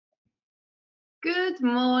Good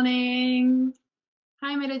morning.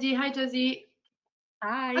 Hi, Melody. Hi, Josie.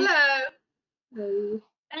 Hi. Hello. Hello.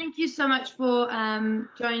 Thank you so much for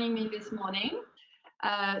joining me this morning.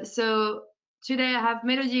 So today I have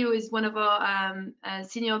Melody, who is one of our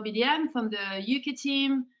senior BDM from the UK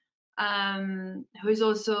team, who is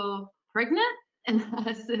also pregnant and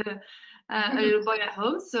has a little boy at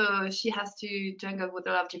home. So she has to jungle with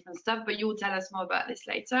a lot of different stuff, but you will tell us more about this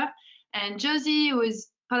later. And Josie, who is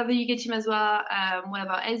part of the UK team as well, one of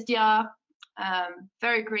our SDR,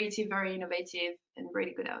 very creative, very innovative, and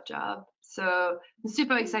really good at our job. So I'm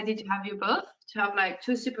super excited to have you both, to have like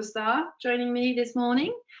two superstars joining me this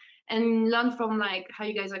morning and learn from like how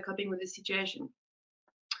you guys are coping with the situation.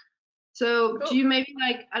 So Cool. do you maybe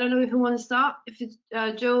like, I don't know if you want to start, if it's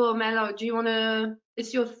Joe or Mel, do you want to,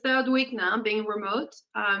 it's your third week now being remote.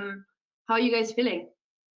 How are you guys feeling?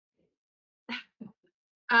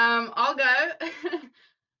 I'll go.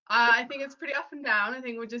 I think it's pretty up and down. I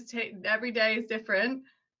think we'll just take every day is different,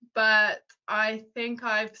 but I think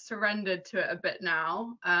I've surrendered to it a bit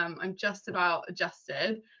now. I'm just about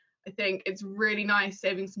adjusted. I think it's really nice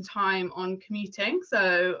saving some time on commuting,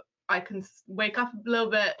 so I can wake up a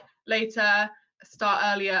little bit later, start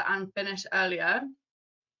earlier, and finish earlier.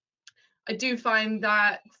 I do find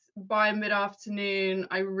that by mid-afternoon,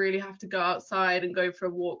 I really have to go outside and go for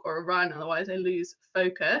a walk or a run, otherwise I lose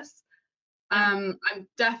focus. I'm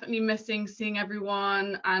definitely missing seeing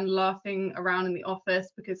everyone and laughing around in the office,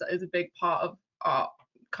 because that is a big part of our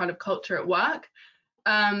kind of culture at work.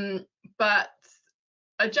 But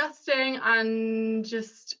adjusting, and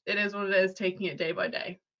just, it is what it is, taking it day by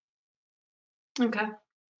day. Okay.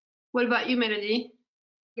 What about you, Melody?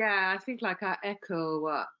 Yeah, I think like I echo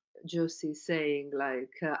what Josie's saying.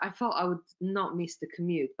 Like I thought I would not miss the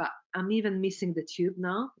commute, but I'm even missing the tube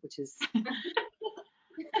now, which is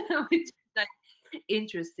which is like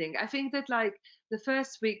interesting. I think that like the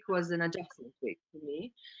first week was an adjustment week for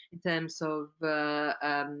me in terms of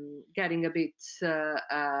getting a bit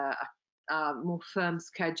more firm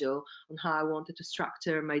schedule on how I wanted to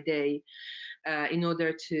structure my day in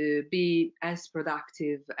order to be as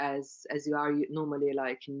productive as you are normally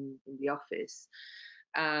like in the office.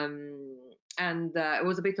 And it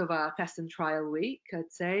was a bit of a test and trial week,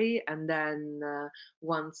 I'd say. And then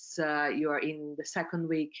once you are in the second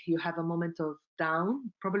week, you have a moment of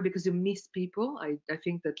down, probably because you miss people. I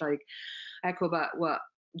think that like echo about what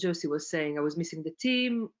Josie was saying. I was missing the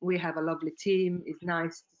team. We have a lovely team. It's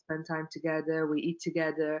nice to spend time together. We eat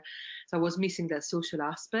together. So I was missing that social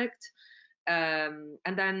aspect.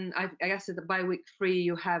 And then I guess that by week 3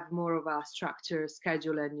 you have more of a structure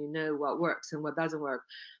schedule and you know what works and what doesn't work.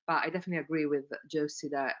 But I definitely agree with Josie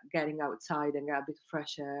that getting outside and get a bit of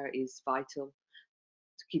fresh air is vital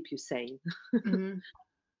to keep you sane.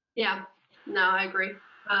 Yeah, no, I agree.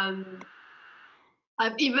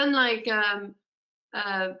 I've even like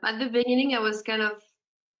at the beginning I was kind of,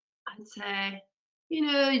 I'd say,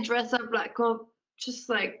 you dress up like just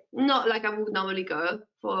like not like I would normally go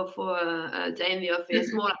for a day in the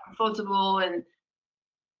office, more like comfortable, and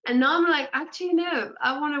now I'm like, actually no,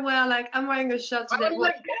 I want to wear like, I'm wearing a shirt today.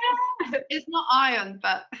 Well, it's not iron,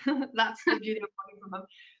 but that's the beauty of working from home.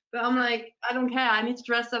 But I'm like, I don't care. I need to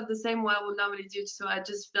dress up the same way I would normally do, so I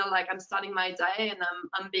just feel like I'm starting my day and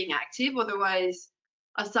I'm being active. Otherwise,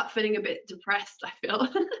 I start feeling a bit depressed, I feel.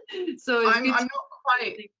 So it's I'm good. not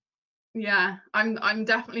quite. Yeah, I'm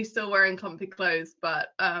definitely still wearing comfy clothes, but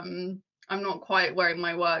I'm not quite wearing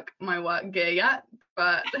my work gear yet,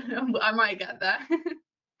 but I might get there.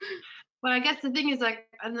 Well, I guess the thing is, like,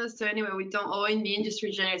 I don't know, so anyway, we don't, or in the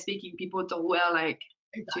industry, generally speaking, people don't wear like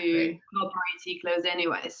to corporate clothes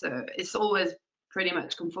anyway, so it's always pretty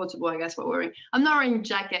much comfortable, I guess, what we're wearing. I'm not wearing a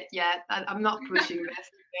jacket yet. I'm not pushing this.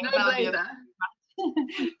 No That would be blazer.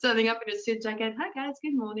 turning up in a suit jacket. Hi guys,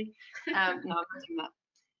 good morning. No, I'm not doing that.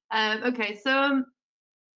 Okay, so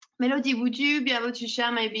Melody, would you be able to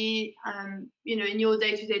share maybe, in your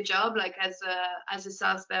day-to-day job, like as a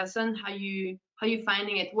salesperson, how you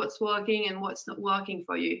finding it, what's working and what's not working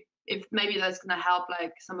for you? If maybe that's gonna help,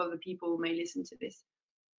 like some of the people who may listen to this.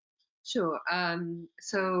 Sure.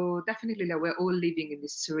 So definitely, like, we're all living in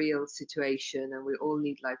this surreal situation, and we all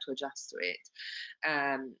need like to adjust to it.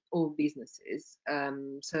 All businesses. I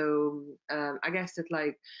guess that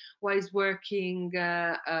like, why is working?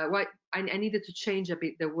 Why I needed to change a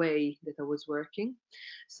bit the way that I was working.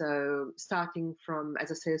 So starting from as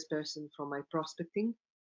a salesperson from my prospecting.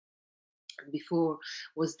 before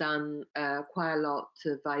was done quite a lot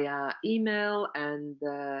via email and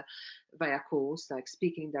via calls, like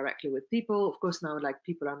speaking directly with people. Of course, now like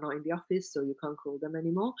people are not in the office, so you can't call them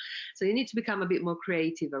anymore. So you need to become a bit more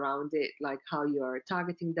creative around it, like how you are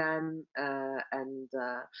targeting them. And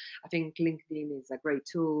I think LinkedIn is a great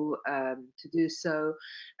tool to do so.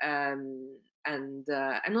 And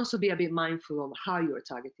also be a bit mindful of how you're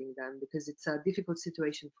targeting them, because it's a difficult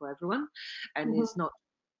situation for everyone, and it's not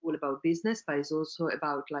all about business, but it's also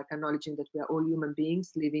about like acknowledging that we are all human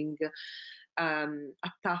beings living a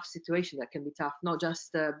tough situation that can be tough, not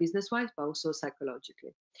just business-wise, but also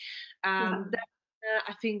psychologically. Then,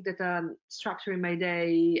 I think that structuring my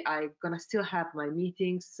day, I'm gonna still have my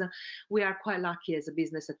meetings. We are quite lucky as a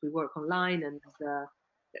business that we work online, and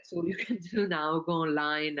that's all you can do now, go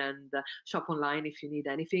online and shop online if you need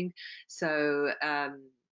anything. So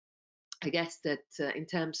I guess that in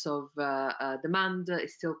terms of demand,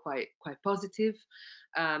 it's still quite positive.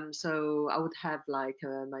 So I would have like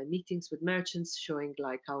my meetings with merchants showing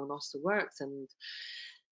like how Nosto works, and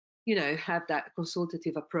have that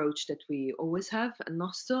consultative approach that we always have at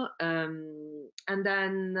Nosto. And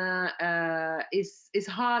then it's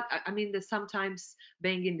hard. I mean, that sometimes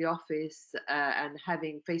being in the office and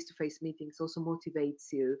having face-to-face meetings also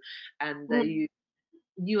motivates you, and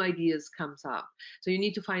new ideas comes up. So you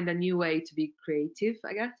need to find a new way to be creative,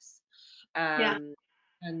 I guess.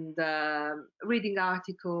 And reading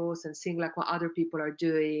articles and seeing like what other people are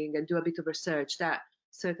doing and do a bit of research, that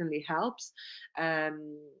certainly helps.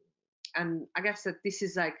 And I guess that this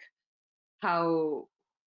is like how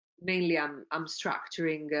mainly I'm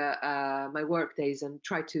structuring my work days, and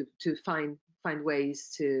try to find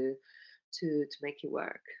ways to make it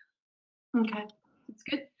work. Okay, that's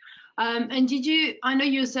good. And I know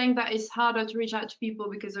you were saying that it's harder to reach out to people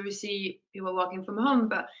because obviously people are working from home,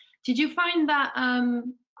 but did you find that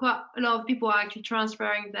quite a lot of people are actually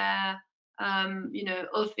transferring their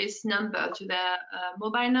office number to their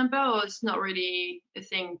mobile number, or it's not really a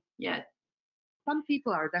thing yet? Some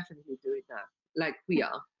people are definitely doing that, like we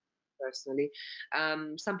are personally.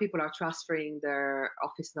 Some people are transferring their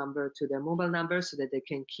office number to their mobile number so that they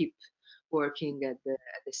can keep working at the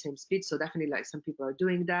same speed. So definitely, like, some people are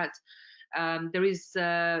doing that. There is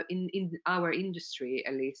in our industry,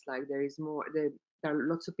 at least, like there are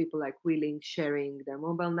lots of people like willing sharing their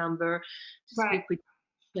mobile number to speak with,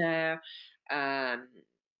 share.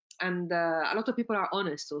 And a lot of people are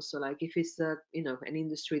honest also, like if it's an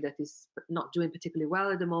industry that is not doing particularly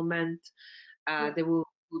well at the moment, they will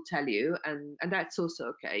tell you, and that's also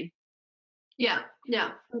okay.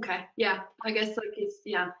 Okay, I guess like it's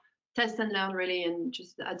test and learn really, and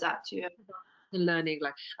just adapt to it. And learning,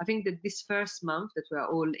 like I think that this first month that we are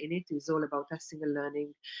all in it is all about testing and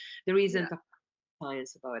learning. There isn't a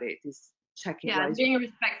science about it. It's checking. Being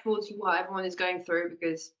respectful to what everyone is going through,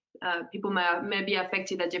 because people may be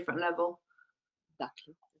affected at a different level.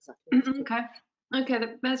 Exactly. Okay,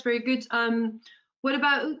 that's very good. What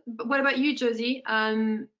about you, Josie?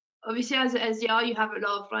 Obviously as SDR, you have a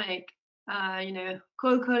lot of like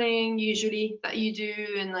cold calling usually that you do,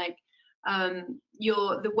 and like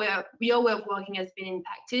your way of working has been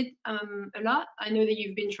impacted a lot. I know that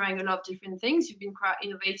you've been trying a lot of different things. You've been quite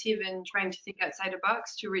innovative and trying to think outside the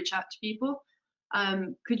box to reach out to people.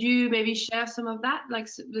 Could you maybe share some of that, like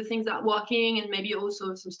the things that are working, and maybe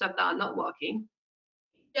also some stuff that are not working?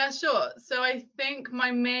 Yeah, sure. So I think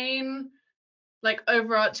my main like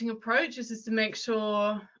overarching approach is just to make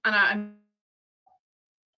sure, and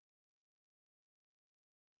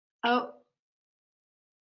Oh,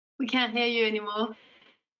 we can't hear you anymore.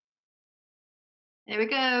 There we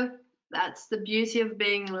go. That's the beauty of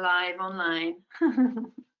being live online.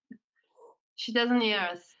 She doesn't hear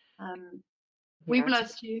us. We've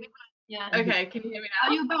lost you. Yeah. Okay, can you hear me now?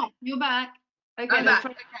 Oh, you're back. You're back. Okay. I'm back.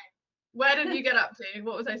 Okay. Where did you get up to?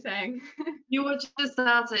 What was I saying? You were just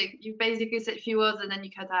starting. You basically said a few words and then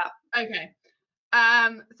you cut out. Okay.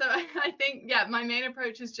 So I think, my main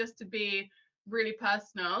approach is just to be really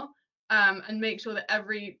personal, and make sure that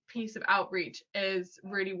every piece of outreach is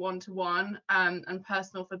really one-to-one, and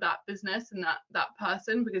personal for that business and that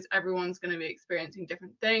person, because everyone's going to be experiencing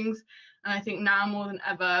different things. And I think now more than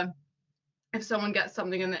ever, if someone gets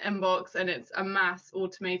something in the inbox and it's a mass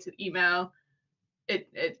automated email,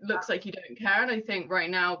 it looks like you don't care. And I think right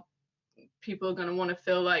now people are going to want to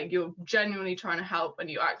feel like you're genuinely trying to help and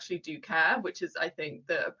you actually do care, which is, I think,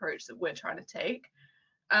 the approach that we're trying to take.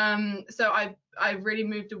 So I've really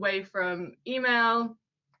moved away from email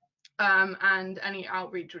and any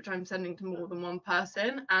outreach which I'm sending to more than one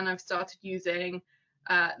person, and I've started using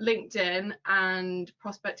LinkedIn and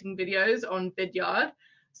prospecting videos on Vidyard.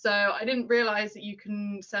 So I didn't realize that you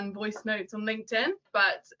can send voice notes on LinkedIn,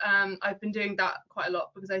 but I've been doing that quite a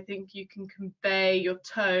lot because I think you can convey your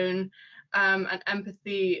tone and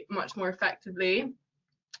empathy much more effectively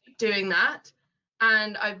doing that.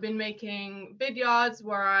 And I've been making vidyards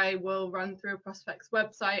where I will run through a prospect's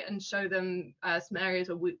website and show them some areas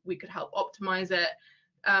where we could help optimize it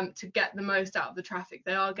to get the most out of the traffic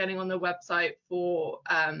they are getting on their website for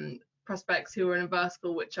prospects who are in a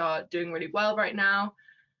vertical which are doing really well right now.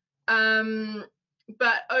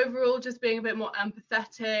 But overall, just being a bit more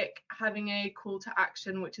empathetic, having a call to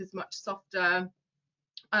action which is much softer,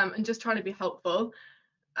 and just trying to be helpful,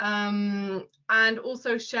 and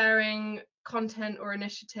also sharing content or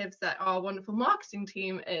initiatives that our wonderful marketing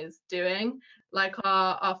team is doing, like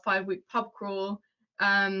our 5-week pub crawl,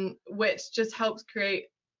 which just helps create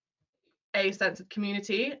a sense of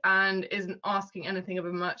community and isn't asking anything of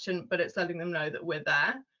a merchant, but it's letting them know that we're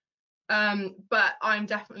there. But I'm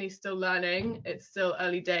definitely still learning. It's still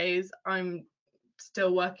early days. I'm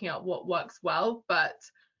still working out what works well, but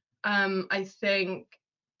I think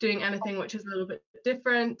doing anything which is a little bit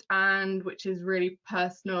different and which is really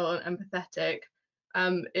personal and empathetic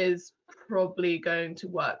is probably going to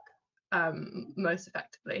work most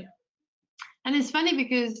effectively. And it's funny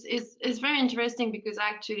because it's very interesting because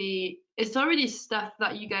actually it's already stuff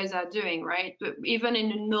that you guys are doing, right? But even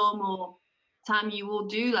in a normal time, you will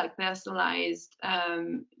do like personalized,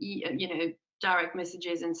 direct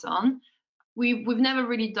messages and so on. We've never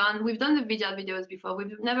really done. We've done the videos before.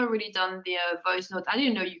 We've never really done the voice note. I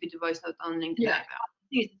didn't know you could do voice note on LinkedIn. Yeah. I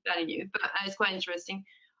think it's fairly new, but it's quite interesting.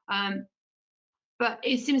 But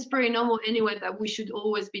it seems pretty normal anyway that we should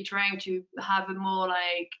always be trying to have a more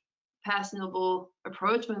like personable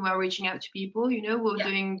approach when we're reaching out to people. We're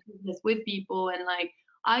doing business with people, and like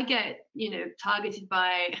I get targeted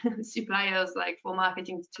by suppliers like for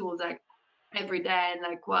marketing tools like every day, and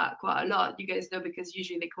like quite a lot. You guys know because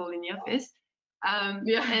usually they call in the office. And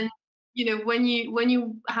when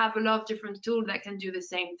you have a lot of different tools that can do the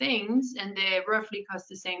same things and they roughly cost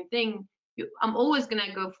the same thing, I'm always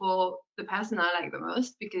gonna go for the person I like the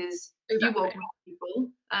most because you work with people,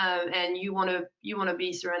 and you wanna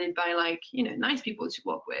be surrounded by like nice people to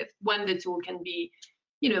work with when the tool can be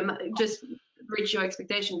just reach your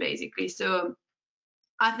expectation basically. So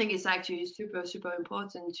I think it's actually super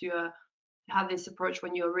important to have this approach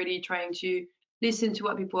when you're really trying to listen to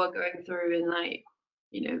what people are going through and like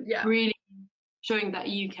really showing that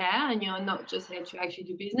you care and you're not just here to actually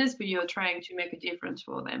do business, but you're trying to make a difference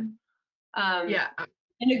for them.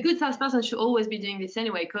 And a good salesperson should always be doing this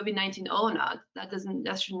anyway, COVID-19 or not. That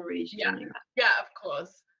shouldn't really change that. Yeah, of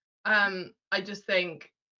course. I just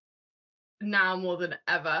think now more than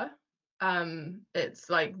ever, it's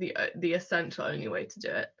like the essential only way to do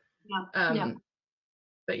it.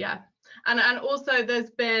 But yeah, and also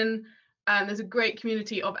there's a great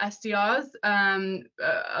community of SDRs,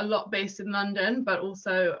 a lot based in London, but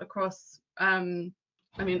also across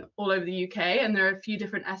all over the UK, and there are a few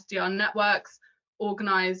different SDR networks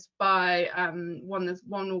organized by there's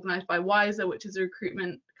one organized by Wiser, which is a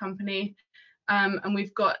recruitment company, and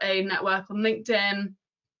we've got a network on LinkedIn,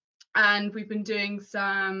 and we've been doing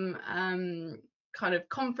some kind of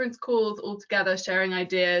conference calls all together, sharing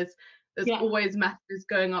ideas. There's always messages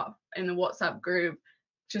going up in the WhatsApp group,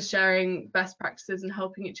 just sharing best practices and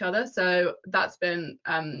helping each other. So that's been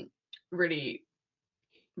really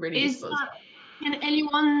useful. Can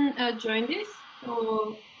anyone join this?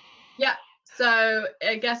 Or? Yeah. So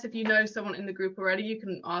I guess if you know someone in the group already, you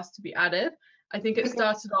can ask to be added. I think it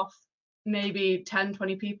started off maybe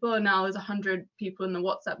 10-20 people, and now there's 100 people in the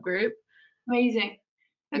WhatsApp group. Amazing.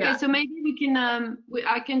 Okay, so maybe we can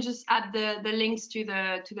I can just add the links to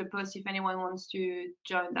the post if anyone wants to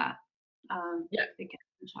join that. They can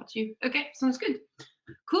chat to you. Okay, sounds good.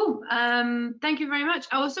 Cool. Thank you very much.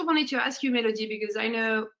 I also wanted to ask you, Melody, because I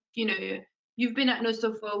know you've been at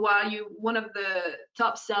Nosto for a while. You're one of the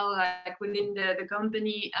top sell like within the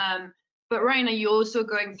company. But right now you're also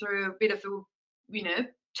going through a bit of a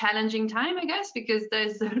challenging time, I guess, because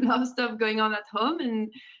there's a lot of stuff going on at home.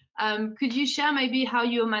 And could you share maybe how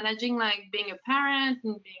you're managing like being a parent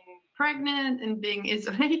and being pregnant and being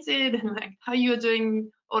isolated and like how you're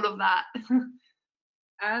doing all of that?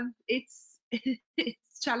 It's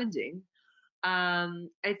challenging.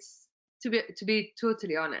 It's to be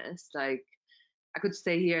totally honest, like I could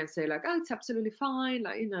stay here and say like, oh, it's absolutely fine,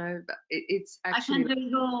 like but it's actually. I can do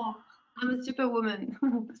it all. I'm a superwoman.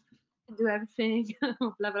 Do everything,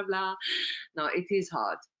 blah blah blah. No, it is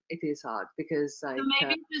hard. It is hard because like. So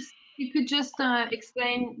maybe you could just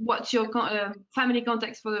explain what's your family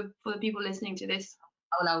context for the people listening to this.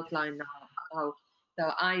 I'll outline now how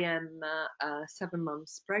So I am 7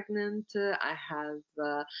 months pregnant. I have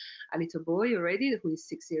a little boy already who is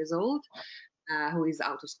 6 years old, who is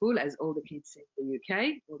out of school, as all the kids in the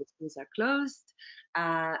UK. All the schools are closed.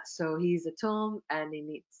 So he's at home and he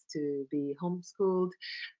needs to be homeschooled.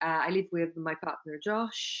 I live with my partner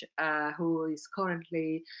Josh, who is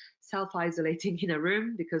currently self-isolating in a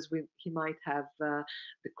room because he might have the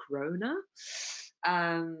corona.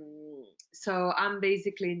 So I'm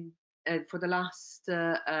basically for the last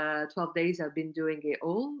 12 days I've been doing it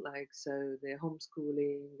all, like so the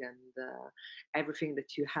homeschooling and everything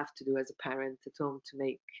that you have to do as a parent at home to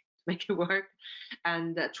make it work,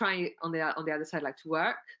 and try on the other side like to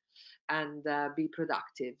work and be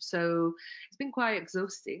productive. So it's been quite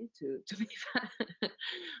exhausting to be fair,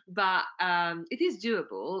 but it is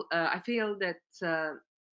doable. I feel that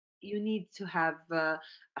you need to have a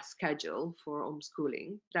schedule for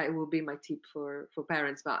homeschooling. That will be my tip for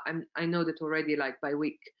parents. But I know that already, like by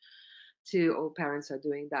week 2, all parents are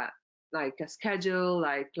doing that, like a schedule,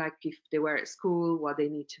 like if they were at school, what they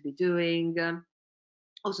need to be doing.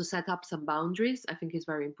 Also set up some boundaries. I think is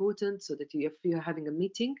very important, so that if you're having a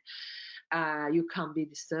meeting, you can't be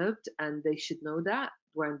disturbed, and they should know that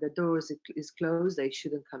when the doors is closed, they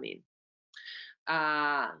shouldn't come in.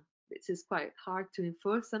 This is quite hard to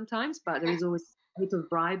enforce sometimes, but there is always a bit of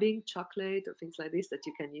bribing, chocolate or things like this that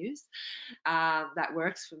you can use. That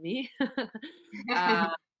works for me. I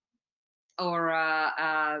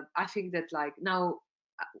think that like now,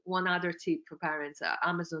 one other tip for parents,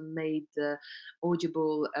 Amazon made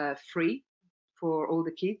Audible free for all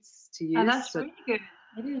the kids to use. Oh, that's really good.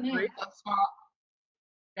 I didn't know. That's smart.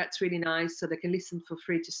 That's really nice, so they can listen for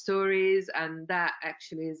free to stories, and that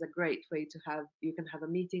actually is a great way to have. You can have a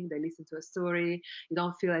meeting, they listen to a story, you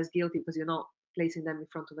don't feel as guilty because you're not placing them in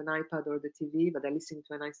front of an iPad or the TV, but they're listening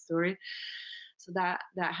to a nice story. So that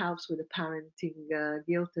helps with the parenting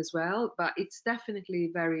guilt as well. But it's definitely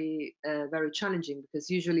very very challenging, because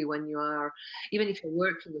usually when you are, even if you're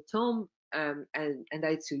working at home, and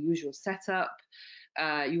that's your usual setup,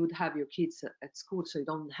 you would have your kids at school, so you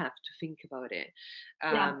don't have to think about it.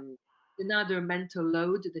 Yeah. Another mental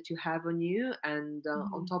load that you have on you, and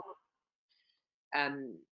on top of,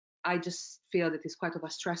 I just feel that it's quite of a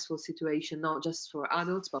stressful situation, not just for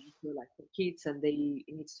adults, but also like for kids, and it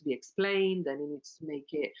needs to be explained, and it needs to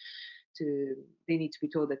make it they need to be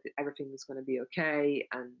told that everything is going to be okay,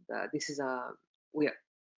 and this is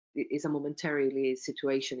it is a momentarily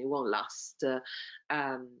situation. It won't last.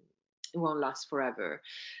 It won't last forever.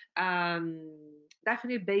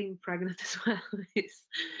 Definitely being pregnant as well it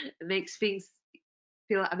makes things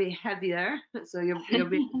feel a bit heavier. So you're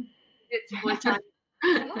being more time.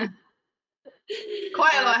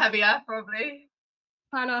 Quite a lot heavier, probably.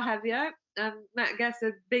 Quite a lot heavier. I guess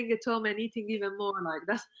that being at home and eating even more like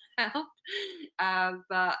doesn't help.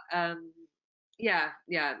 But yeah.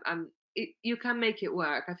 You can make it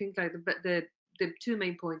work. I think like the 2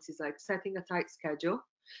 main points is like setting a tight schedule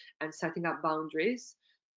and setting up boundaries,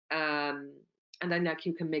 and then like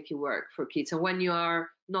you can make it work for kids. And when you are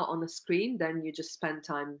not on a screen, then you just spend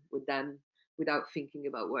time with them without thinking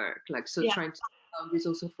about work. Like so, trying to set boundaries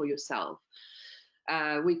also for yourself.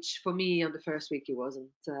 Which for me on the first week it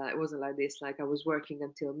wasn't like this. Like I was working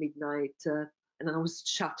until midnight, and then I was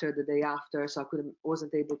shattered the day after, so I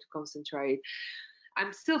wasn't able to concentrate.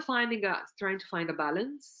 I'm still trying to find a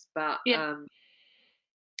balance, but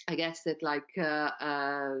I guess that like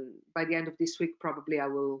by the end of this week probably I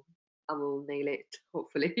will nail it,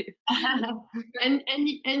 hopefully.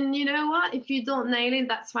 and you know what, if you don't nail it,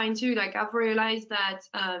 that's fine too. Like I've realized that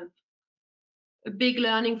a big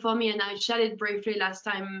learning for me, and I shared it briefly last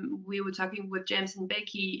time we were talking with James and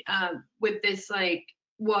Becky, with this like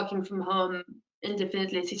working from home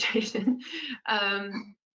indefinitely situation,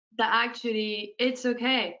 that actually it's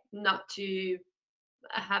okay not to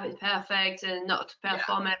have it perfect and not to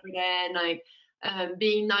perform every day, and like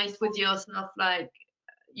being nice with yourself, like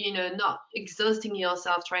not exhausting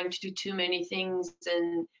yourself trying to do too many things.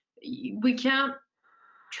 And we can't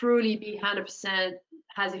truly be 100%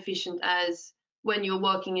 as efficient as when you're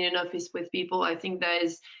working in an office with people. I think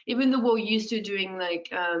there's, even though we're used to doing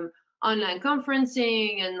like online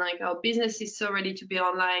conferencing, and like our business is so ready to be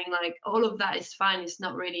online, like all of that is fine. It's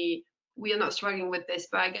not really, we are not struggling with this,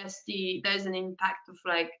 but I guess there's an impact of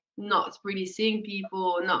like not really seeing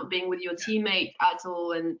people, not being with your teammate at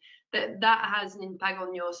all, and that has an impact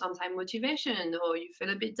on your sometimes motivation, or you feel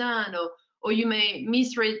a bit down, or you may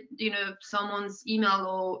misread someone's email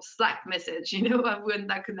or Slack message, when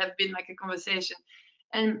that could have been like a conversation,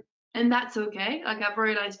 and that's okay. Like I've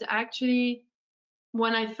realized that actually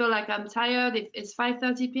when I feel like I'm tired, if it's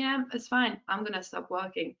 5:30 p.m., it's fine, I'm gonna stop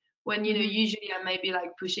working. when, you know, usually I may be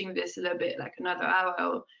like pushing this a little bit, like another hour.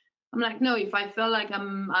 Or I'm like, no, if I feel like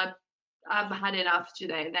I've had enough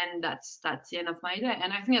today, then that's the end of my day.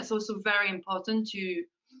 And I think that's also very important to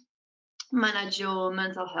manage your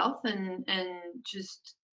mental health and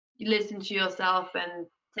just listen to yourself and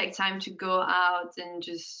take time to go out and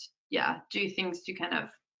just do things to kind of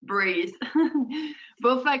breathe,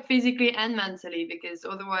 both like physically and mentally, because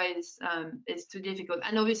otherwise it's too difficult.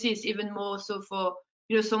 And obviously it's even more so for,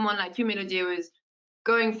 you know, someone like you, Melody, who is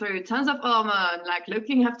going through tons of hormone, like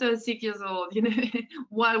looking after a 6 years old, you know,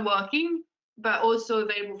 while working, but also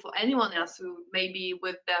available for anyone else who may be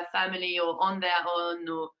with their family or on their own,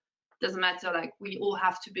 or doesn't matter. Like we all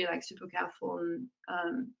have to be like super careful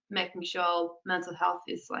and making sure mental health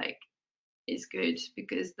is good,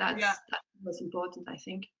 because that's most important, I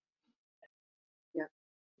think. Yeah.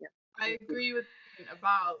 I agree with you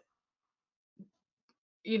about,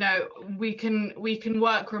 you know, we can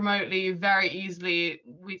work remotely very easily.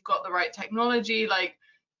 We've got the right technology, like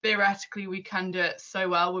theoretically we can do it so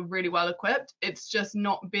well. We're really well equipped. It's just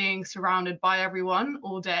not being surrounded by everyone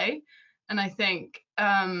all day. And I think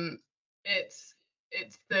it's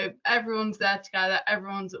everyone's there together,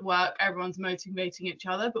 everyone's at work, everyone's motivating each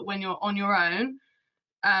other. But when you're on your own,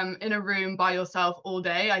 in a room by yourself all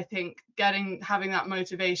day, I think having that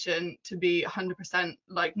motivation to be 100%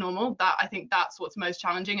 like normal, that I think that's what's most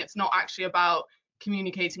challenging. It's not actually about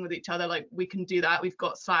communicating with each other, like we can do that, we've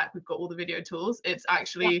got Slack, we've got all the video tools. It's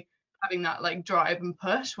actually having that like drive and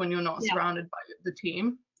push when you're not surrounded by the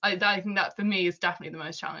team. I think that for me is definitely the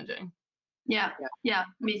most challenging. Yeah,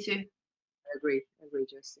 me too. I agree,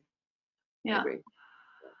 Josie. Yeah. I agree.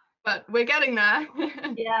 But we're getting there.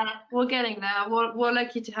 Yeah, we're getting there. We're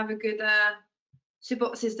lucky to have a good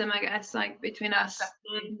support system, I guess, like between us,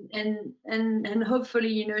 and hopefully,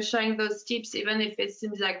 you know, sharing those tips, even if it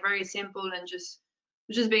seems like very simple and just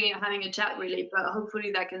having a chat really, but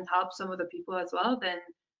hopefully that can help some other people as well.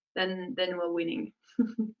 Then we're winning.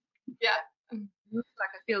 Yeah.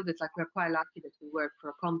 Like I feel that like we're quite lucky that we work for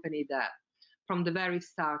a company that from the very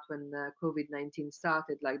start, when COVID-19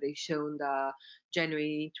 started, like they shown the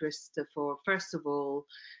genuine interest for, first of all,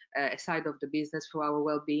 a side of the business for our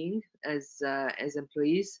well-being as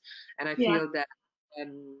employees, and I feel that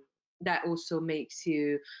that also makes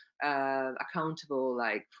you accountable,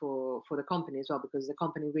 like for the company as well, because the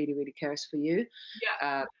company really cares for you.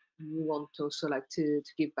 You want also like to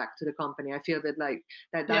give back to the company. I feel that like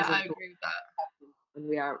that doesn't. I agree with that.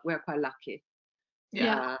 And we're quite lucky.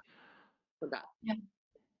 For that. Yeah.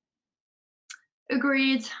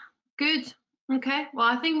 Agreed. Good. Okay. Well,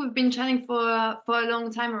 I think we've been chatting for a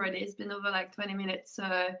long time already. It's been over like 20 minutes.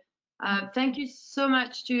 So thank you so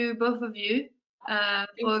much to both of you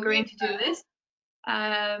for agreeing to do this.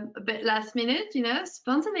 A bit last minute, you know,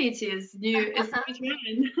 spontaneity is new. It's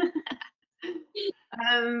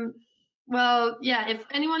well, yeah, if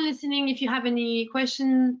anyone listening, if you have any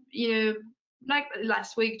question, you know, like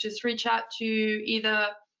last week, just reach out to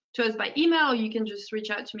us by email, or you can just reach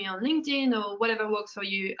out to me on LinkedIn or whatever works for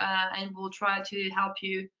you, and we'll try to help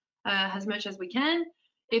you as much as we can.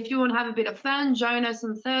 If you want to have a bit of fun, join us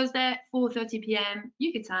on Thursday, 4:30 p.m.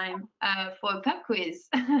 UK time for a pub quiz.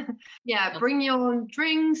 Bring your own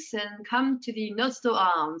drinks and come to the Nosto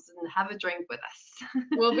Arms and have a drink with us.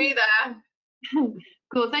 We'll be there.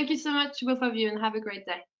 Cool. Thank you so much to both of you, and have a great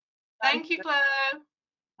day. Thank you, Claire.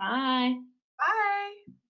 Bye. Bye.